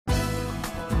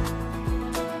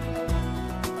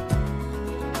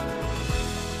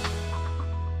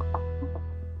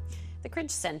Cridge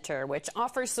Centre, which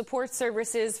offers support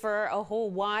services for a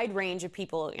whole wide range of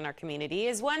people in our community,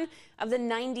 is one of the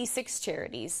 96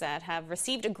 charities that have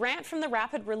received a grant from the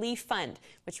Rapid Relief Fund,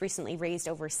 which recently raised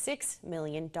over $6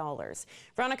 million.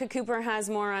 Veronica Cooper has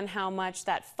more on how much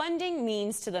that funding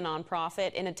means to the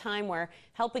nonprofit in a time where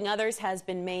helping others has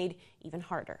been made even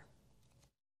harder.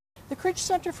 The Cridge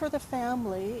Centre for the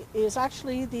Family is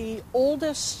actually the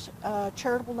oldest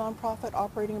charitable nonprofit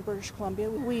operating in British Columbia.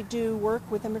 We do work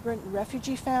with immigrant and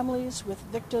refugee families, with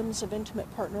victims of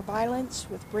intimate partner violence,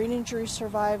 with brain injury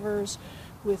survivors,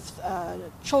 with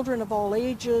children of all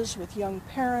ages, with young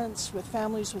parents, with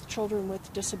families with children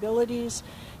with disabilities,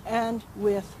 and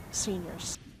with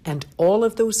seniors. And all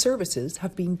of those services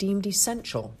have been deemed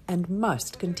essential and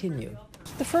must continue.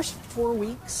 The first 4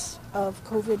 weeks of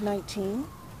COVID-19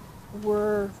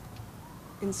 were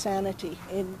insanity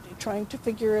in trying to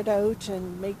figure it out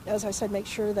and make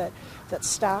sure that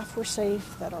staff were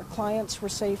safe, that our clients were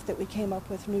safe, that we came up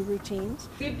with new routines.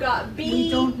 We've got B. We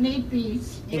don't need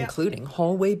B's. Including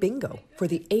hallway bingo for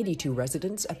the 82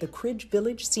 residents at the Cridge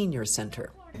Village Senior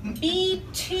Centre.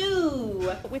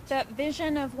 B2. With that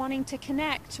vision of wanting to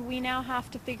connect, we now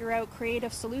have to figure out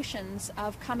creative solutions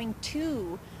of coming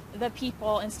to the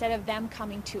people instead of them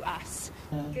coming to us.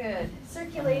 Good.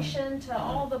 Circulation to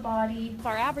all the body.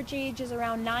 Our average age is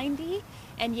around 90,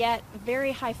 and yet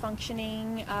very high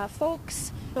functioning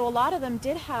folks. So a lot of them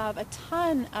did have a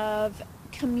ton of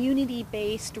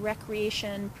community-based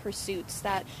recreation pursuits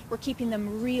that were keeping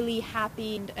them really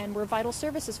happy and were vital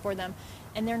services for them,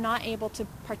 and they're not able to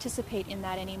participate in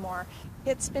that anymore.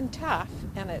 It's been tough,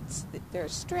 and they're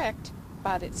strict,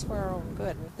 but it's for our own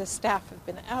good. The staff have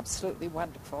been absolutely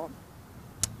wonderful.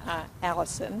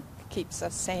 Allison keeps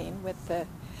us sane with the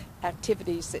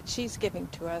activities that she's giving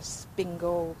to us,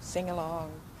 bingo,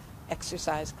 sing-along,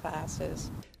 exercise classes.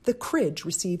 The Cridge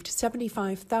received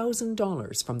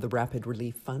 $75,000 from the Rapid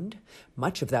Relief Fund.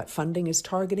 Much of that funding is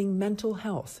targeting mental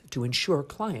health to ensure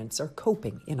clients are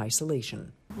coping in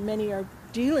isolation. Many are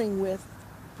dealing with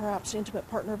perhaps intimate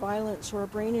partner violence or a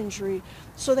brain injury,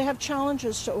 so they have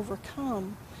challenges to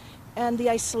overcome. And the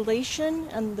isolation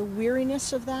and the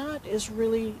weariness of that is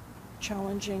really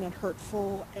challenging and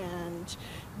hurtful and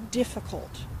difficult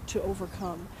to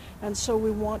overcome. And so we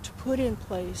want to put in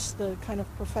place the kind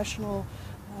of professional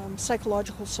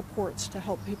psychological supports to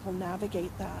help people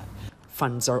navigate that.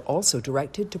 Funds are also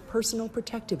directed to personal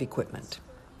protective equipment.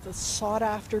 The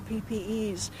sought-after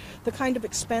PPEs, the kind of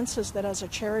expenses that as a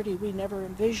charity we never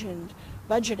envisioned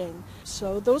budgeting.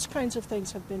 So those kinds of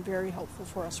things have been very helpful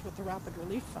for us with the Rapid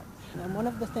Relief Fund. And one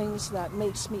of the things that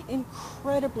makes me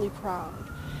incredibly proud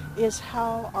is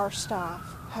how our staff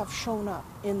have shown up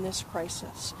in this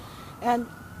crisis. And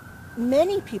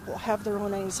many people have their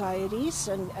own anxieties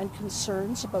and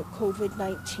concerns about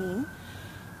COVID-19,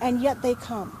 and yet they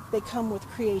come. They come with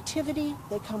creativity,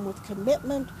 they come with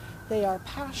commitment, they are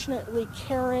passionately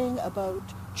caring about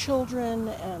children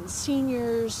and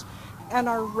seniors, and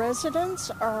our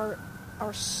residents are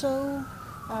so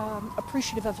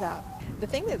appreciative of that. The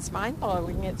thing that's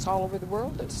mind-boggling, it's all over the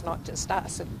world. It's not just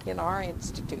us in our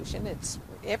institution, it's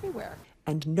everywhere.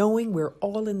 And knowing we're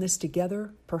all in this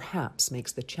together perhaps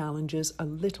makes the challenges a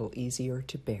little easier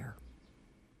to bear.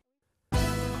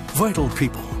 Vital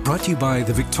People, brought to you by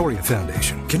the Victoria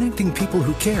Foundation, connecting people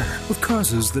who care with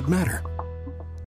causes that matter.